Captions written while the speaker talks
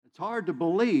hard to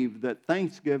believe that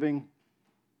Thanksgiving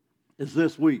is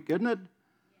this week, isn't it?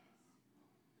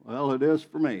 Well, it is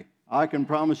for me. I can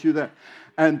promise you that.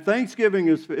 And Thanksgiving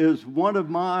is one of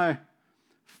my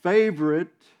favorite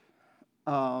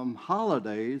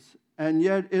holidays, and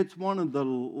yet it's one of the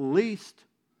least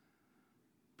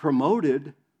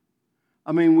promoted.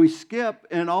 I mean, we skip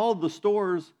in all the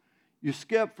stores, you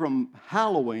skip from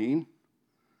Halloween,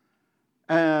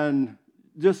 and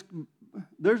just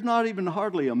there's not even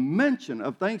hardly a mention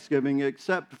of Thanksgiving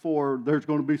except for there's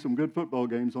going to be some good football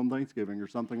games on Thanksgiving or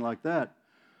something like that.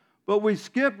 But we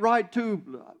skip right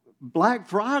to Black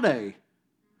Friday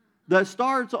that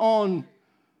starts on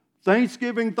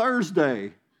Thanksgiving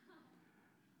Thursday.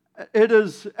 It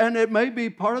is, and it may be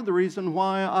part of the reason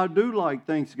why I do like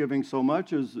Thanksgiving so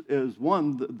much is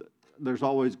one, there's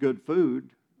always good food,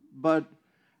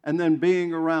 and then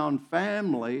being around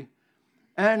family,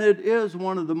 and it is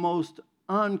one of the most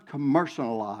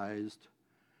uncommercialized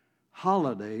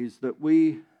holidays that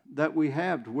we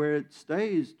have, where it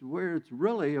stays, where it's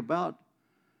really about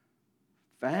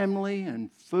family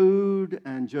and food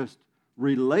and just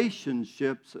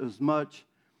relationships as much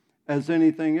as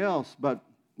anything else. But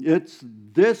it's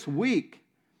this week.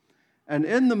 And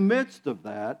in the midst of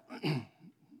that,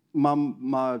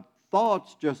 my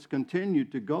thoughts just continue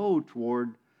to go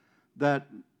toward that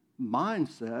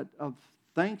mindset of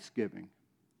Thanksgiving.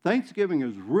 Thanksgiving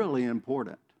is really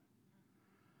important.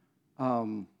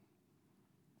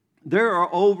 There are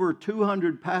over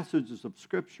 200 passages of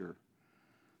Scripture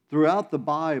throughout the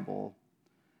Bible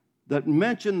that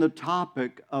mention the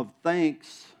topic of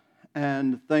thanks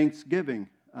and thanksgiving.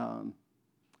 And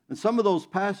some of those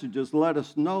passages let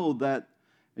us know that,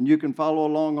 and you can follow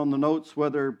along on the notes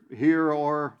whether here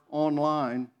or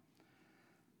online,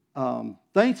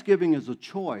 Thanksgiving is a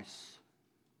choice.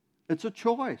 It's a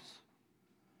choice.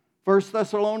 1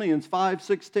 Thessalonians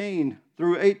 5:16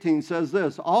 through 18 says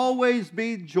this: always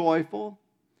be joyful,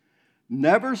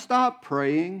 never stop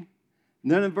praying.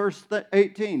 And then in verse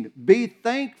 18, be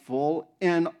thankful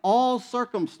in all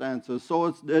circumstances.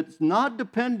 So it's not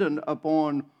dependent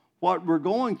upon what we're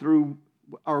going through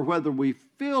or whether we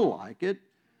feel like it.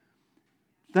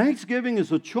 Thanksgiving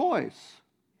is a choice.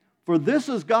 For this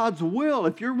is God's will.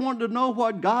 If you're wanting to know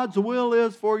what God's will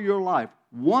is for your life,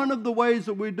 one of the ways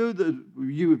that we do that,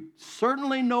 you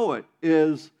certainly know it,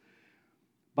 is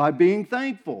by being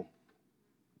thankful.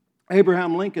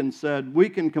 Abraham Lincoln said, we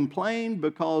can complain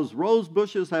because rose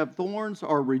bushes have thorns,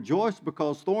 or rejoice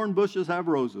because thorn bushes have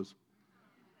roses.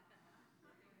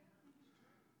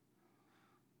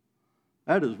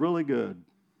 That is really good.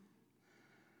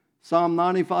 Psalm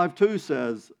 95:2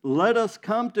 says, let us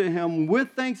come to him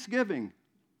with thanksgiving.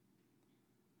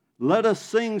 Let us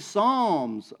sing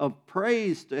psalms of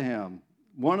praise to him.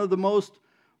 One of the most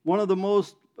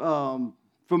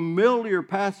familiar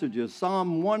passages,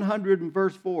 Psalm 100 and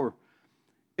verse 4.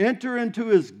 Enter into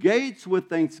his gates with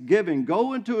thanksgiving.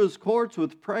 Go into his courts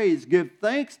with praise. Give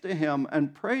thanks to him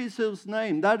and praise his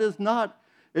name. That is not,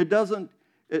 it doesn't,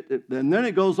 and then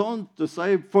it goes on to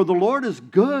say, for the Lord is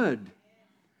good,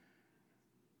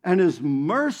 and his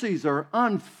mercies are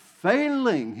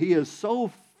unfailing. He is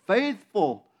so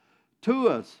faithful to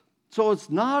us. So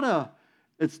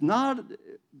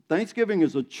Thanksgiving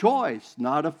is a choice,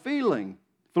 not a feeling.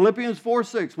 Philippians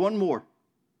 4:6, one more.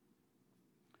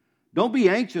 Don't be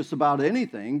anxious about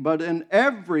anything, but in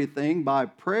everything by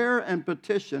prayer and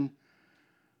petition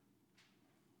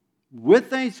with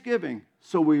thanksgiving.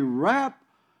 So we wrap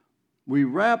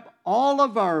all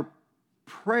of our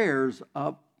prayers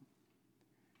up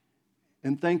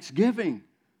in thanksgiving.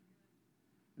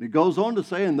 And it goes on to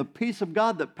say, and the peace of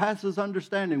God that passes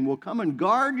understanding will come and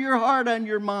guard your heart and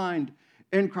your mind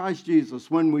in Christ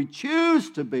Jesus when we choose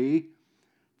to be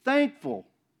thankful.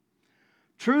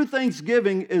 True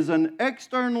thanksgiving is an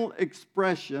external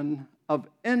expression of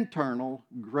internal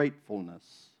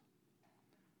gratefulness.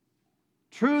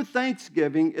 True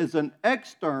thanksgiving is an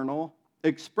external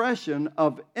expression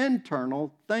of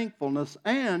internal thankfulness,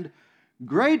 and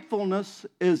gratefulness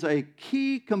is a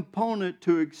key component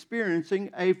to experiencing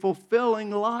a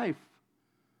fulfilling life.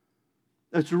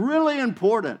 It's really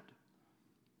important.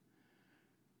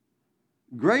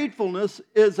 Gratefulness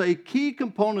is a key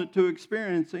component to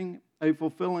experiencing a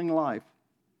fulfilling life.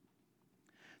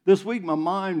 This week my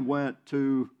mind went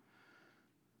to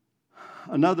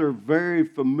another very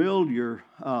familiar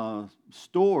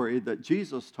story that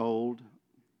Jesus told.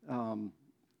 And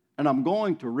I'm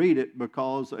going to read it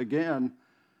because, again,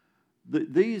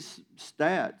 these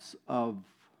stats of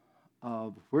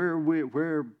where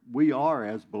we are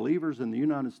as believers in the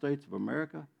United States of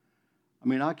America, I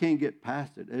mean, I can't get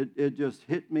past it. It just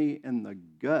hit me in the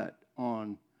gut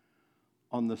on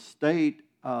on the state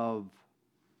of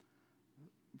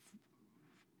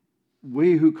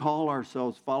we who call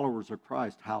ourselves followers of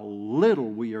Christ, how little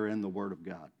we are in the Word of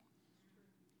God.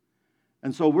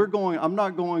 And so I'm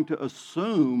not going to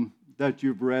assume that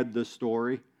you've read this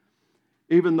story,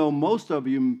 even though most of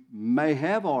you may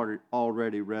have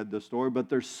already read this story, but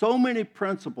there's so many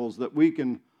principles that we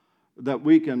can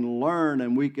learn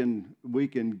and we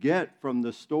can get from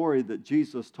the story that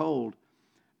Jesus told.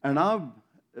 And I'm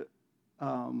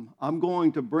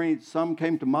going to bring, some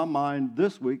came to my mind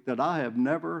this week that I have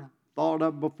never thought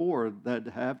of before that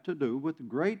have to do with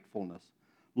gratefulness.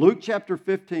 Luke chapter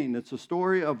 15, it's a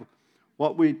story of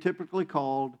what we typically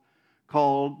called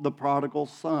the prodigal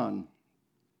son.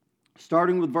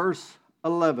 Starting with verse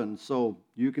 11, so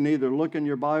you can either look in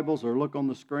your Bibles or look on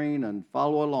the screen and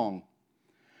follow along.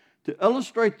 To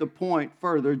illustrate the point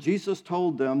further, Jesus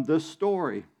told them this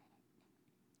story.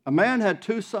 A man had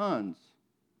 2 sons.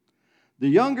 The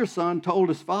younger son told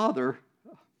his father,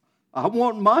 I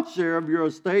want my share of your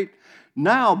estate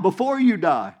now before you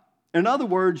die. In other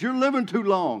words, you're living too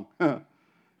long.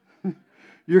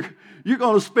 You're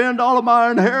going to spend all of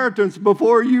my inheritance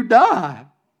before you die.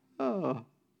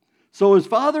 So his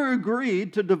father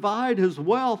agreed to divide his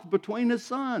wealth between his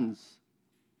sons.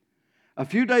 A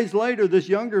few days later, this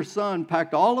younger son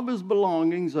packed all of his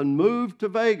belongings and moved to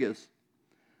Vegas,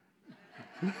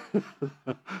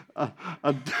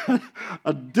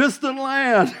 a distant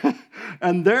land.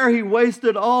 And there he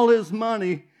wasted all his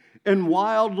money in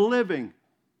wild living.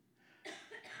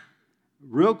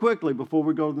 Real quickly, before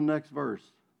we go to the next verse,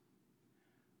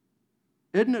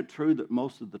 isn't it true that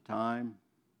most of the time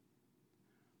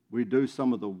we do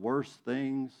some of the worst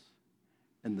things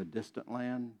in the distant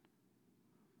land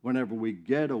whenever we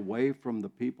get away from the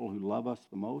people who love us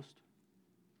the most?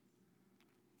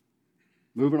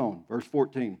 Moving on, verse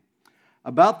 14.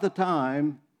 About the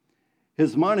time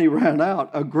his money ran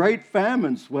out, a great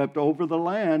famine swept over the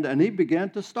land, and he began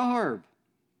to starve.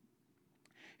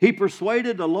 He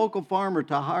persuaded a local farmer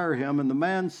to hire him, and the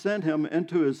man sent him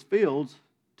into his fields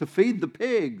to feed the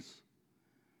pigs.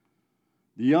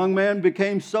 The young man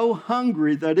became so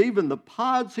hungry that even the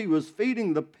pods he was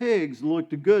feeding the pigs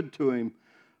looked good to him,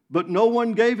 but no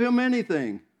one gave him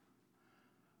anything.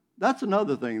 That's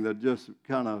another thing that just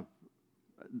kind of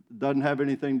doesn't have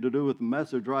anything to do with the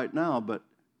message right now, but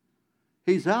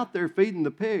he's out there feeding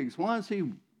the pigs. Why is he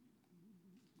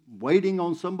waiting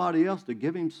on somebody else to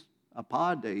give him a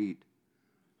pod to eat?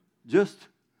 It's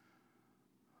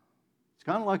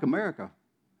kind of like America.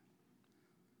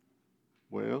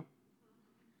 Well,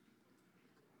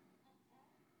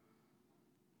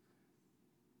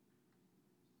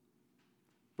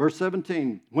 verse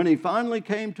 17, when he finally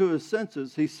came to his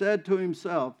senses, he said to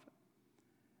himself,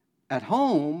 at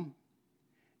home,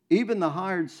 even the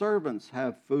hired servants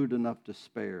have food enough to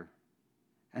spare,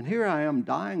 and here I am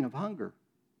dying of hunger.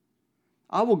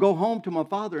 I will go home to my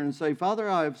father and say, Father,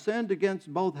 I have sinned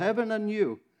against both heaven and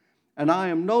you, and I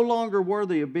am no longer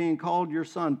worthy of being called your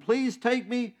son. Please take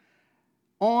me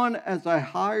on as a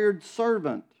hired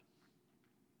servant.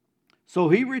 So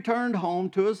he returned home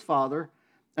to his father,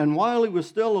 and while he was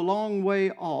still a long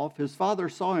way off, his father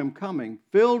saw him coming,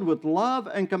 filled with love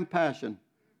and compassion,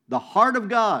 the heart of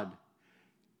God,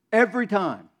 every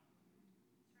time.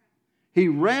 He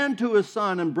ran to his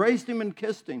son, embraced him, and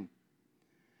kissed him.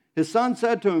 His son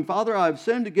said to him, Father, I have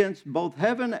sinned against both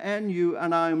heaven and you,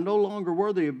 and I am no longer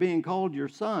worthy of being called your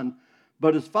son.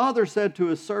 But his father said to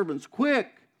his servants, quick,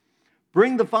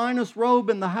 bring the finest robe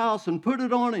in the house and put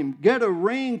it on him. Get a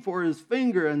ring for his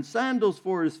finger and sandals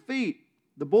for his feet.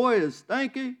 The boy is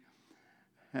stanky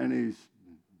and he's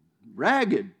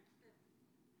ragged.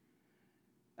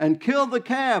 And kill the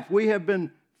calf we have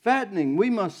been fattening. We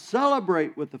must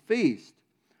celebrate with a feast.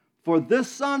 For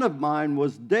this son of mine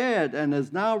was dead and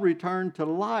has now returned to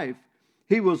life.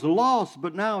 He was lost,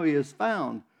 but now he is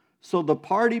found. So the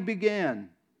party began.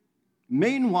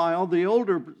 Meanwhile, the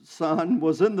older son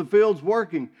was in the fields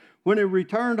working. When he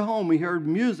returned home, he heard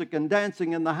music and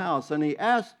dancing in the house, and he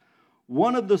asked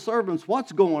one of the servants,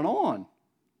 what's going on?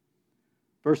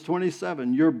 Verse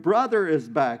 27, your brother is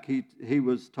back, he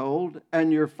was told,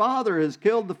 and your father has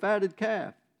killed the fatted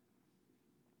calf.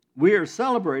 We are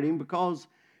celebrating because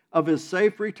of his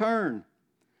safe return.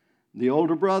 The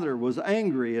older brother was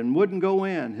angry and wouldn't go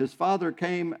in. His father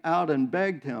came out and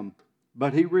begged him,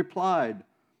 but he replied,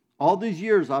 all these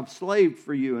years I've slaved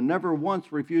for you and never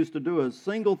once refused to do a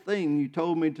single thing you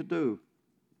told me to do.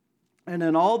 And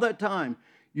in all that time,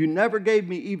 you never gave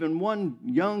me even one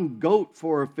young goat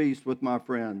for a feast with my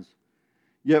friends.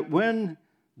 Yet when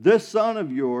this son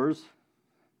of yours,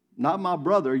 not my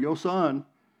brother, your son,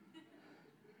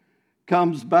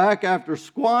 comes back after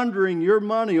squandering your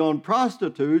money on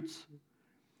prostitutes,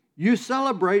 you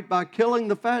celebrate by killing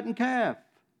the fattened calf.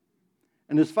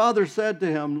 And his father said to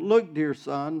him, look, dear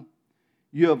son,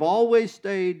 you have always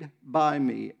stayed by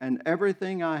me, and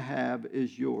everything I have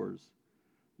is yours.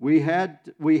 We had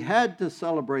to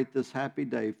celebrate this happy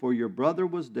day, for your brother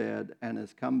was dead and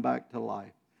has come back to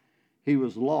life. He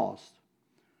was lost,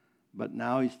 but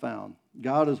now he's found.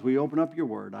 God, as we open up your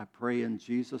word, I pray in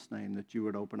Jesus' name that you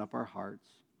would open up our hearts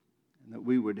and that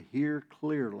we would hear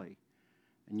clearly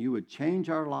and you would change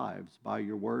our lives by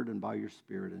your word and by your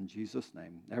spirit in Jesus'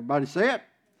 name. Everybody say it?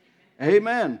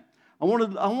 Amen. I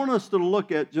want us to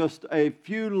look at just a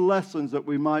few lessons that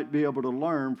we might be able to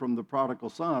learn from the prodigal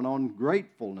son on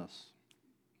gratefulness.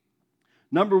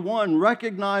 Number one,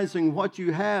 recognizing what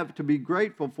you have to be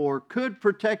grateful for could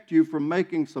protect you from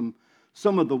making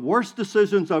some of the worst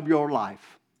decisions of your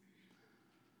life.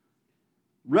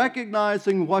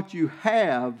 Recognizing what you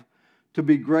have to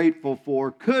be grateful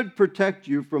for could protect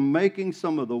you from making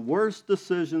some of the worst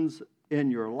decisions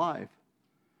in your life.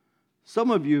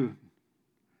 Some of you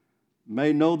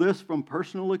may know this from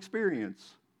personal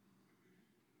experience.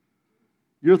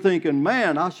 You're thinking,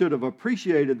 man, I should have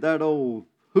appreciated that old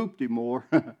hoopty more.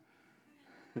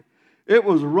 It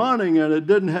was running and it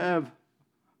didn't have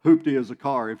hoopty as a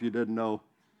car, if you didn't know.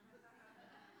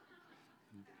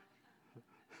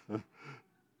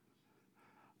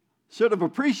 Should have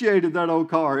appreciated that old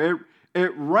car.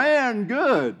 It ran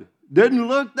good. Didn't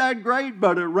look that great,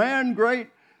 but it ran great.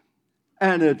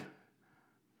 And it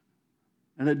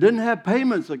didn't have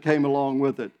payments that came along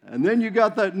with it. And then you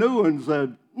got that new one and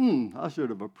said, I should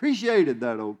have appreciated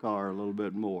that old car a little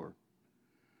bit more.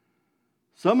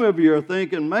 Some of you are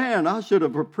thinking, man, I should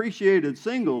have appreciated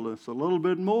singleness a little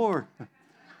bit more.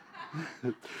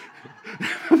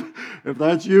 If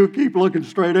that's you, keep looking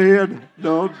straight ahead.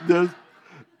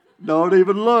 Don't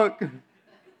even look.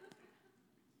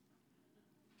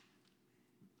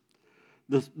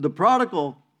 The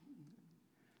prodigal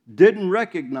didn't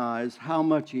recognize how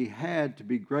much he had to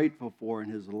be grateful for,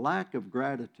 and his lack of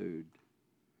gratitude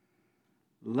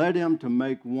led him to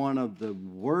make one of the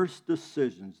worst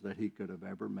decisions that he could have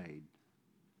ever made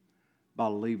by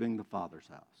leaving the Father's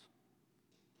house.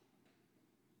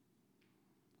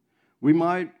 We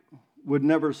would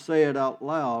never say it out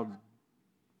loud,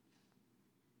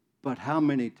 but how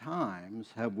many times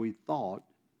have we thought,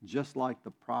 just like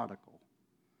the prodigal,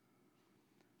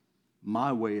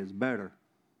 my way is better?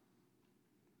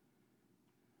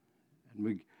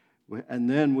 And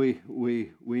then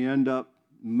we end up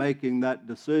making that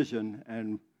decision,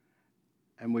 and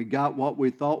we got what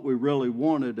we thought we really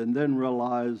wanted, and then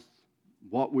realized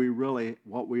what we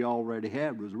already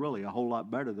had was really a whole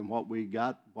lot better than what we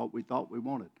thought we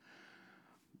wanted.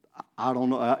 I don't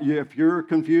know if you're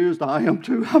confused. I am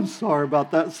too. I'm sorry about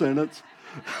that sentence.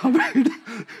 I mean,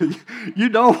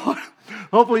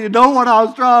 hopefully you know what I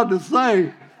was trying to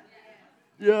say.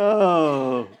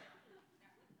 Yeah.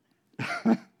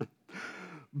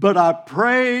 But I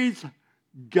praise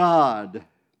God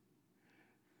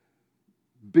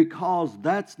because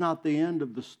that's not the end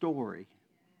of the story.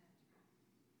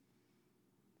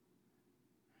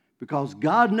 Because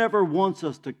God never wants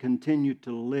us to continue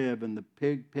to live in the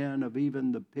pig pen of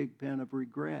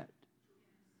regret.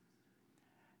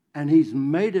 And He's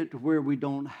made it to where we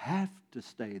don't have to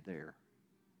stay there.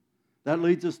 That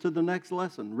leads us to the next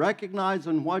lesson.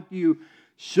 Recognizing what you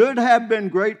should have been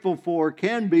grateful for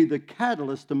can be the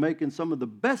catalyst to making some of the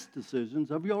best decisions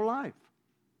of your life.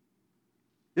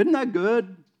 Isn't that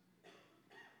good?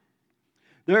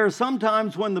 There are some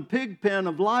times when the pig pen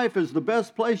of life is the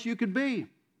best place you could be.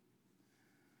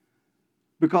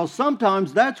 Because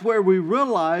sometimes that's where we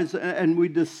realize and we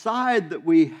decide that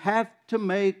we have to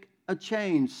make a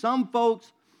change. Some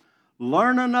folks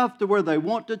learn enough to where they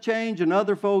want to change, and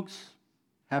other folks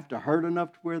have to hurt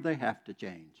enough to where they have to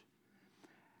change.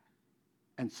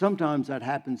 And sometimes that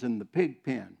happens in the pig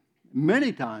pen.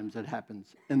 Many times it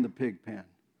happens in the pig pen.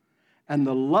 And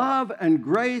the love and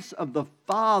grace of the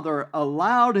Father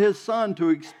allowed His Son to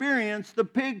experience the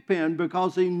pig pen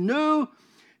because He knew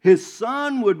His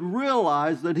Son would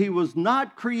realize that He was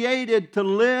not created to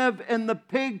live in the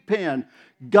pig pen.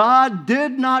 God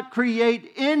did not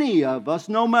create any of us,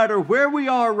 no matter where we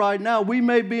are right now. We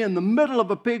may be in the middle of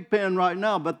a pig pen right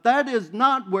now, but that is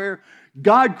not where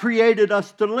God created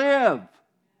us to live.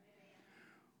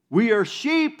 We are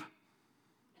sheep,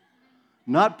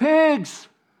 not pigs.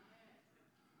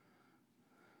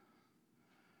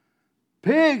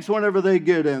 Pigs, whenever they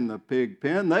get in the pig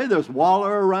pen, they just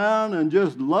waller around and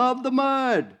just love the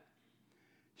mud.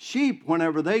 Sheep,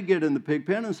 whenever they get in the pig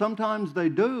pen, and sometimes they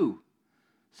do,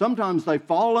 Sometimes they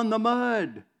fall in the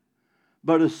mud.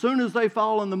 But as soon as they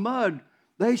fall in the mud,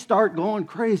 they start going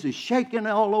crazy, shaking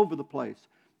all over the place.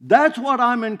 That's what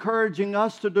I'm encouraging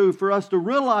us to do, for us to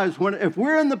realize if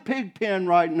we're in the pig pen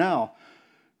right now,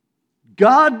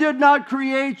 God did not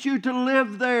create you to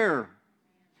live there.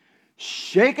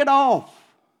 Shake it off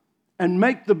and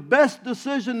make the best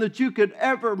decision that you could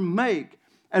ever make,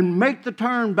 and make the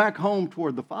turn back home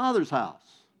toward the Father's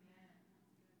house.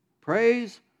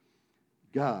 Praise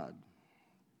God.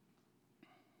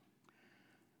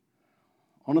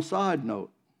 On a side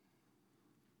note,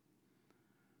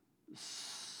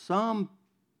 some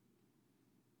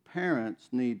parents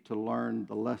need to learn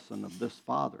the lesson of this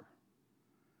father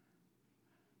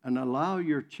and allow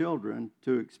your children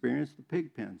to experience the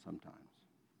pig pen sometimes.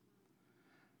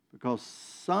 Because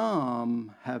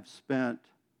some have spent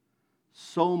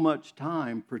so much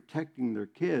time protecting their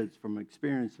kids from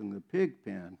experiencing the pig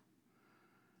pen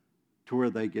to where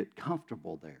they get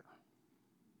comfortable there.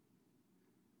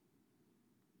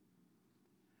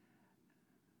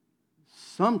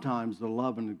 Sometimes the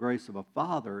love and the grace of a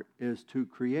father is to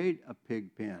create a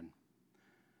pig pen,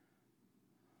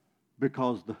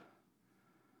 because the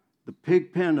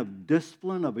pig pen of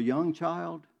discipline of a young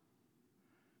child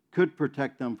could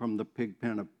protect them from the pig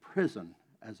pen of prison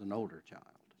as an older child.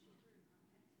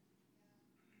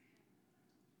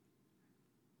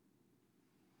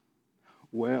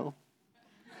 Well,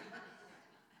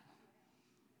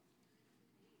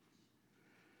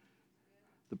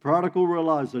 the prodigal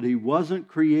realized that he wasn't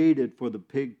created for the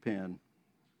pig pen,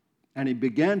 and he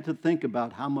began to think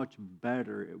about how much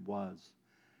better it was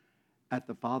at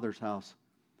the Father's house,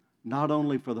 not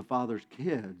only for the Father's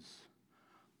kids,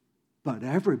 but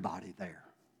everybody there.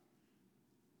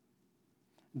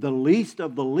 The least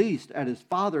of the least at his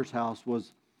Father's house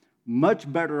was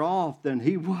much better off than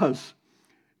he was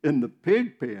in the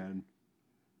pig pen.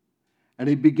 And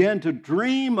he began to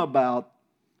dream about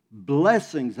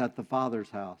blessings at the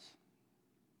Father's house.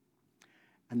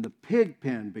 And the pig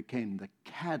pen became the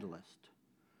catalyst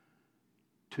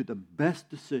to the best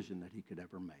decision that he could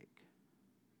ever make: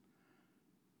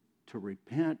 to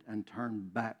repent and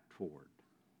turn back toward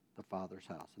the Father's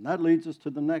house. And that leads us to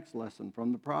the next lesson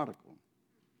from the prodigal.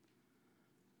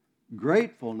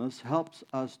 Gratefulness helps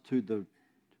us to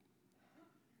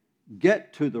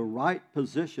get to the right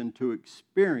position to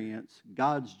experience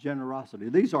God's generosity.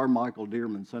 These are Michael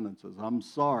Dearman sentences. I'm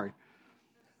sorry.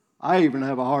 I even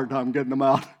have a hard time getting them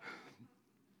out.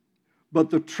 But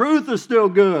the truth is still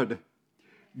good.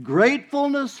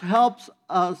 Gratefulness helps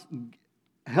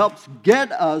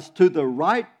get us to the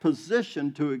right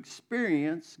position to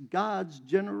experience God's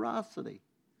generosity.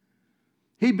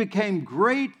 He became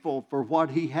grateful for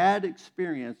what he had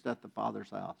experienced at the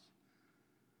Father's house.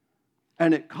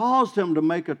 And it caused him to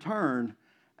make a turn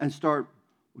and start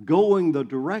going the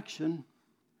direction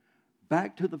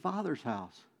back to the Father's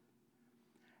house.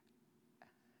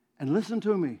 And listen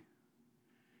to me.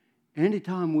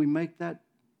 Anytime we make that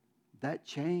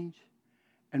change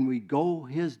and we go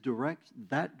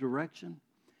that direction,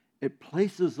 it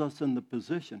places us in the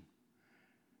position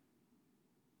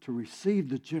to receive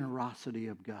the generosity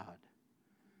of God.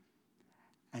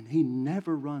 And he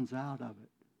never runs out of it.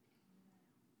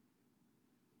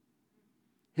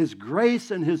 His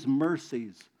grace and his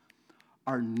mercies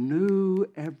are new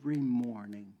every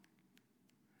morning.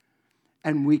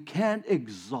 And we can't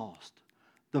exhaust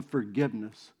the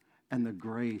forgiveness and the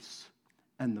grace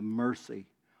and the mercy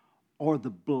or the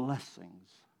blessings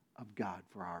of God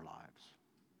for our lives.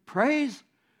 Praise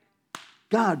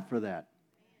God for that.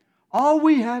 All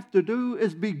we have to do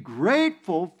is be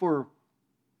grateful for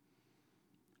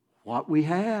what we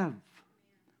have,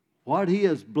 what he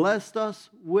has blessed us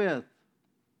with.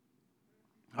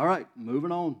 All right,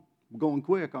 moving on. We're going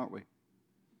quick, aren't we?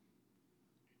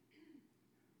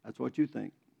 That's what you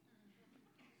think.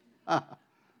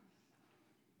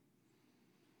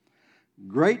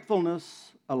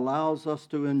 Gratefulness allows us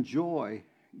to enjoy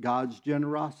God's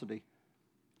generosity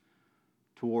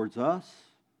towards us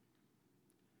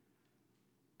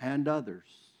and others.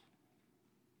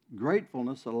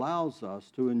 Gratefulness allows us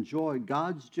to enjoy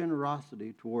God's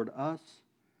generosity toward us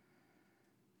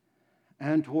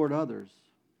and toward others.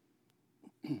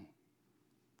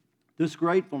 This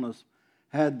gratefulness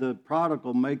had the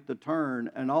prodigal make the turn,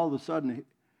 and all of a sudden,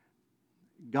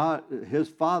 his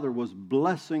father was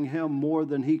blessing him more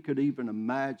than he could even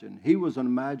imagine. He was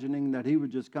imagining that he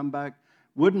would just come back,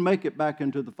 wouldn't make it back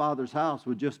into the Father's house,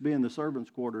 would just be in the servants'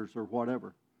 quarters or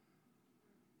whatever.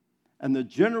 And the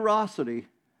generosity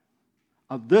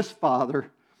of this Father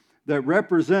that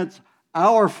represents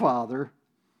our Father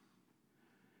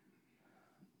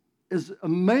is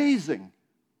amazing.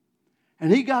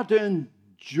 And he got to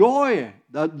enjoy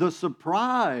the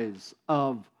surprise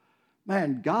of,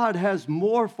 man, God has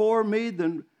more for me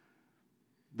than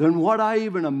what I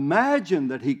even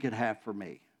imagined that he could have for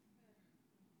me.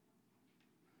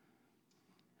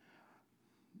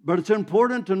 But it's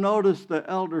important to notice the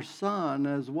elder son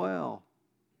as well.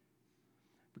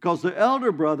 Because the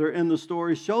elder brother in the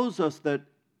story shows us that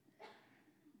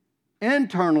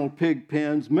internal pig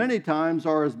pens many times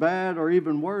are as bad or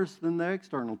even worse than the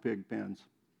external pig pens.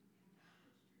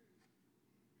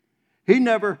 He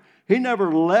never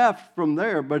left from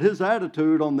there, but his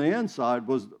attitude on the inside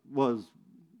was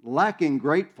lacking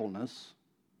gratefulness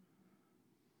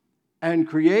and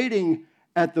creating,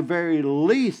 at the very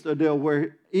least, a deal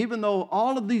where even though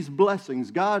all of these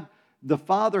blessings God the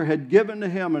Father had given to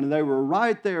him, and they were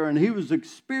right there, and he was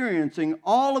experiencing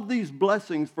all of these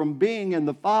blessings from being in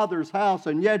the Father's house,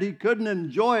 and yet he couldn't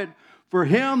enjoy it for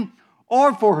him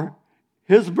or for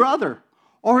his brother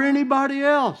or anybody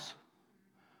else.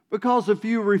 Because if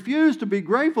you refuse to be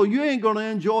grateful, you ain't going to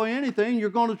enjoy anything.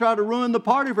 You're going to try to ruin the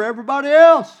party for everybody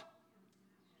else.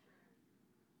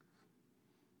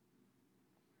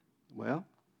 Well,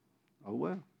 oh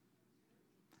well.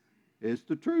 It's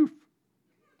the truth.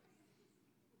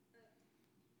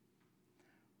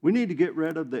 We need to get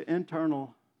rid of the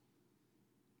internal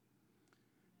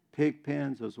pig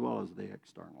pens as well as the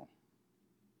external.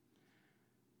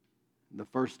 The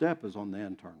first step is on the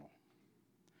internal.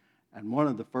 And one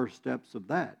of the first steps of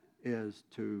that is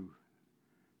to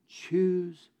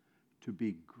choose to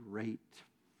be grateful.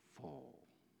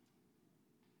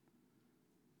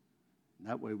 And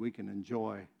that way we can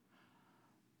enjoy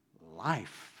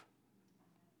life.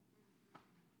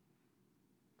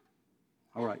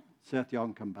 All right, Seth, y'all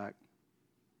can come back.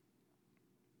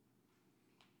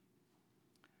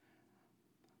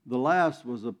 The last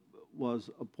was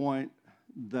a point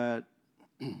that,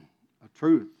 a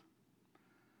truth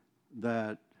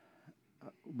that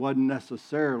wasn't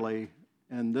necessarily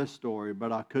in this story,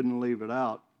 but I couldn't leave it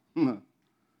out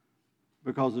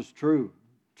because it's true.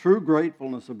 True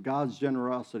gratefulness of God's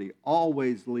generosity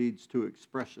always leads to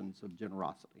expressions of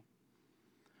generosity.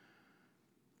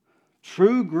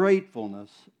 True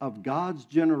gratefulness of God's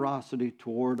generosity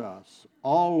toward us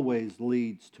always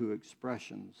leads to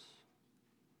expressions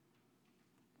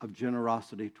of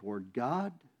generosity toward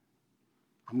God.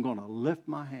 I'm going to lift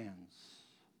my hands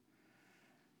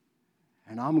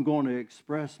and I'm going to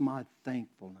express my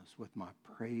thankfulness with my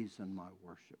praise and my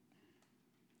worship.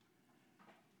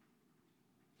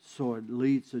 So it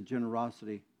leads to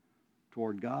generosity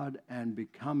toward God and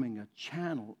becoming a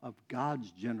channel of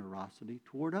God's generosity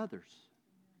toward others.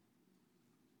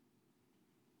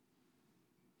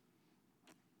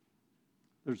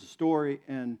 There's a story,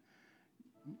 and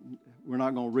we're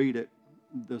not going to read it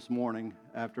this morning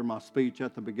after my speech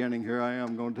at the beginning. Here I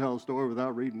am going to tell a story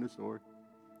without reading the story.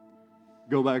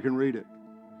 Go back and read it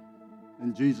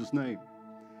in Jesus' name.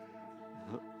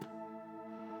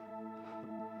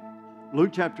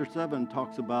 Luke chapter 7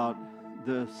 talks about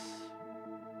this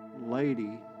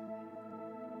lady,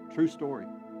 true story,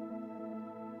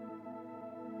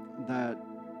 that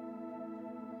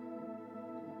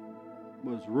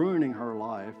was ruining her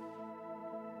life,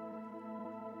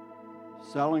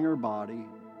 selling her body.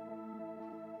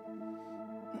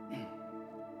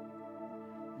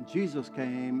 Jesus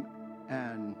came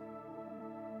and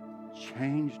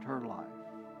changed her life,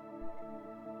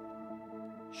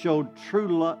 showed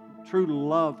true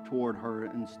love toward her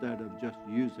instead of just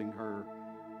using her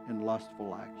in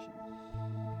lustful actions.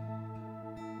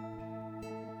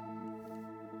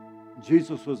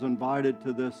 Jesus was invited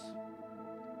to this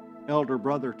elder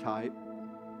brother type,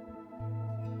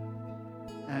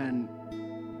 and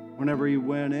whenever he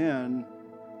went in,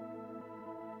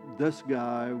 this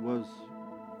guy was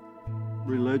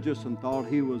religious and thought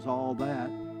he was all that.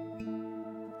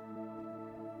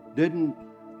 Didn't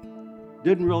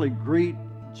really greet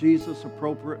Jesus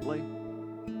appropriately.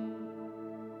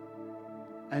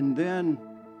 And then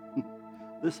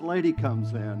this lady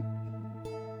comes in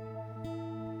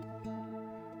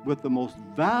with the most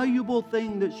valuable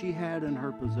thing that she had in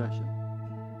her possession.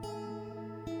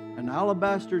 An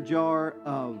alabaster jar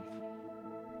of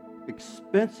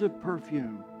expensive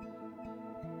perfume.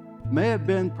 May have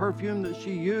been perfume that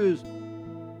she used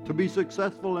to be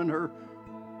successful in her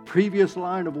previous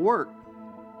line of work.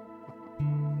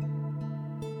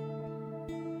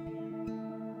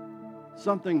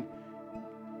 Something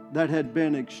that had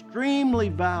been extremely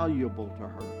valuable to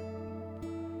her.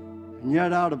 And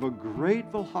yet out of a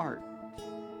grateful heart,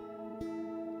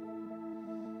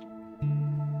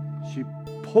 she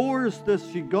pours this,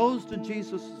 she goes to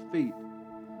Jesus' feet,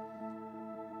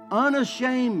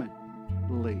 unashamed,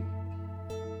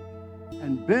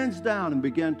 and bends down and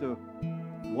began to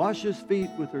wash his feet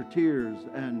with her tears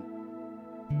and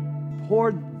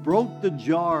broke the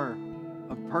jar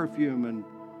of perfume and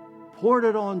poured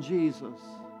it on Jesus.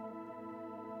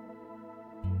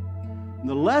 And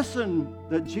the lesson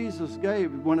that Jesus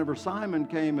gave whenever Simon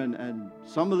came and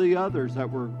some of the others that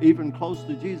were even close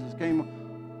to Jesus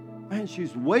came, man,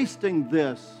 she's wasting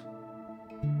this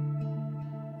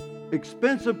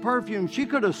expensive perfume. She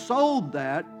could have sold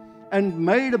that and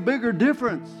made a bigger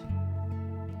difference.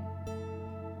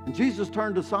 And Jesus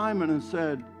turned to Simon and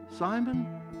said, Simon,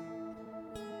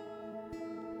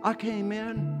 I came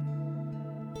in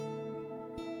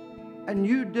and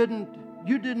you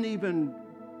didn't even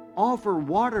offer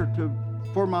water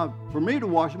for me to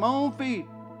wash my own feet.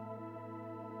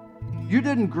 You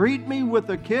didn't greet me with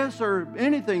a kiss or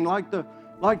anything like the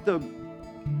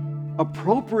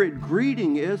appropriate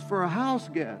greeting is for a house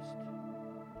guest.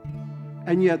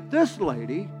 And yet this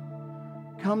lady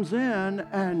comes in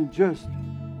and just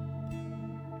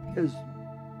is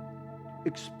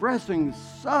expressing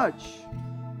such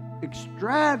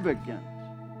extravagant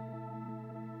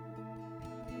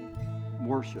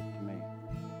worship to me.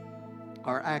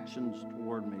 Our actions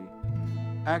toward me,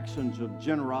 actions of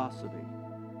generosity.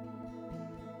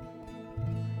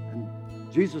 And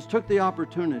Jesus took the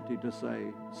opportunity to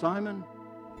say, Simon,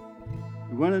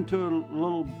 he went into a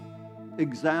little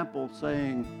example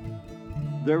saying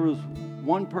there was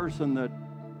one person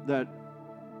that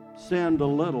sinned a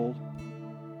little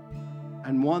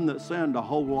and one that sinned a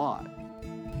whole lot.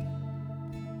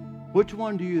 Which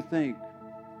one do you think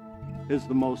is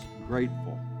the most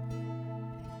grateful?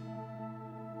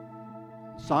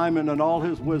 Simon, in all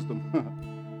his wisdom,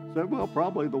 said, well,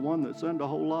 probably the one that sinned a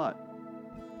whole lot.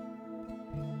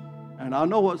 And I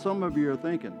know what some of you are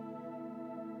thinking.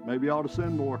 Maybe I ought to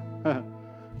sin more.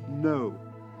 No,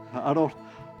 I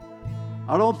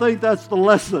don't think that's the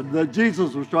lesson that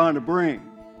Jesus was trying to bring.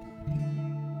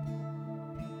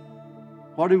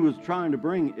 What he was trying to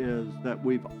bring is that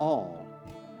we've all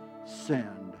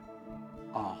sinned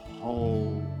a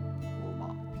whole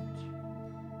lot.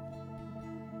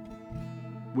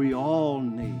 We all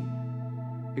need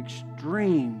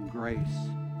extreme grace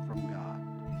from God.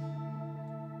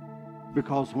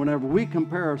 Because whenever we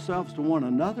compare ourselves to one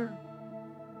another,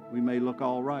 we may look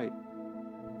all right.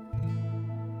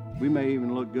 We may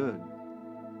even look good.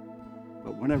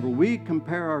 But whenever we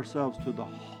compare ourselves to the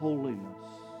holiness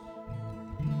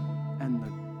and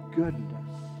the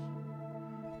goodness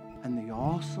and the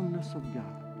awesomeness of God,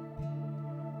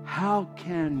 how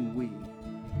can we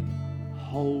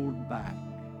hold back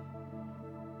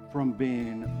from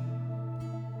being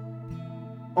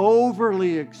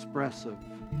overly expressive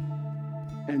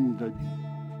and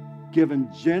given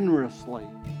generously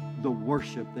the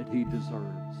worship that he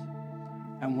deserves?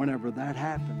 And whenever that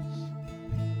happens,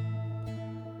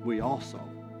 we also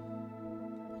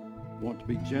want to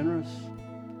be generous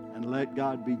and let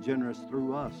God be generous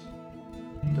through us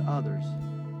to others.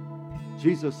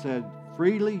 Jesus said,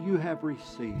 freely you have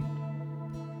received,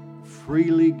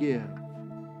 freely give.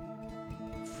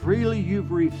 Freely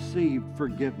you've received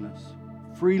forgiveness,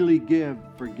 freely give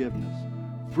forgiveness.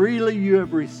 Freely you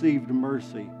have received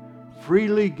mercy,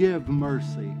 freely give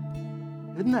mercy.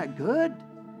 Isn't that good?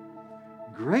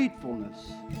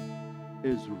 Gratefulness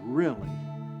is really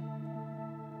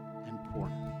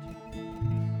important.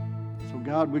 So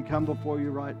God, we come before you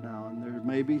right now, and there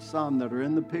may be some that are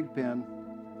in the pig pen.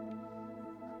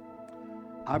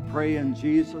 I pray in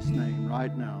Jesus' name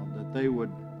right now that they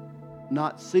would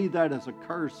not see that as a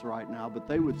curse right now, but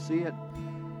they would see it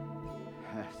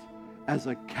as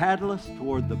a catalyst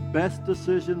toward the best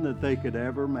decision that they could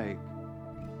ever make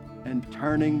and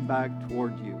turning back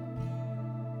toward you.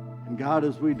 And God,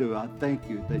 as we do, I thank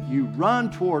you that you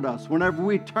run toward us. Whenever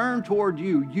we turn toward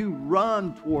you, you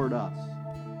run toward us.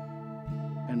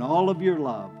 And all of your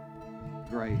love,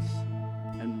 grace,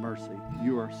 and mercy.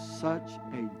 You are such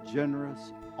a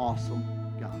generous,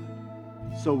 awesome God.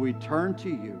 So we turn to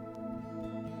you.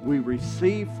 We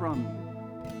receive from you.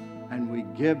 And we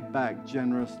give back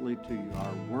generously to you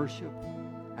our worship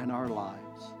and our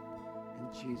lives. In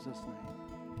Jesus' name,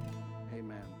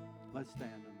 amen. Let's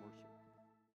stand.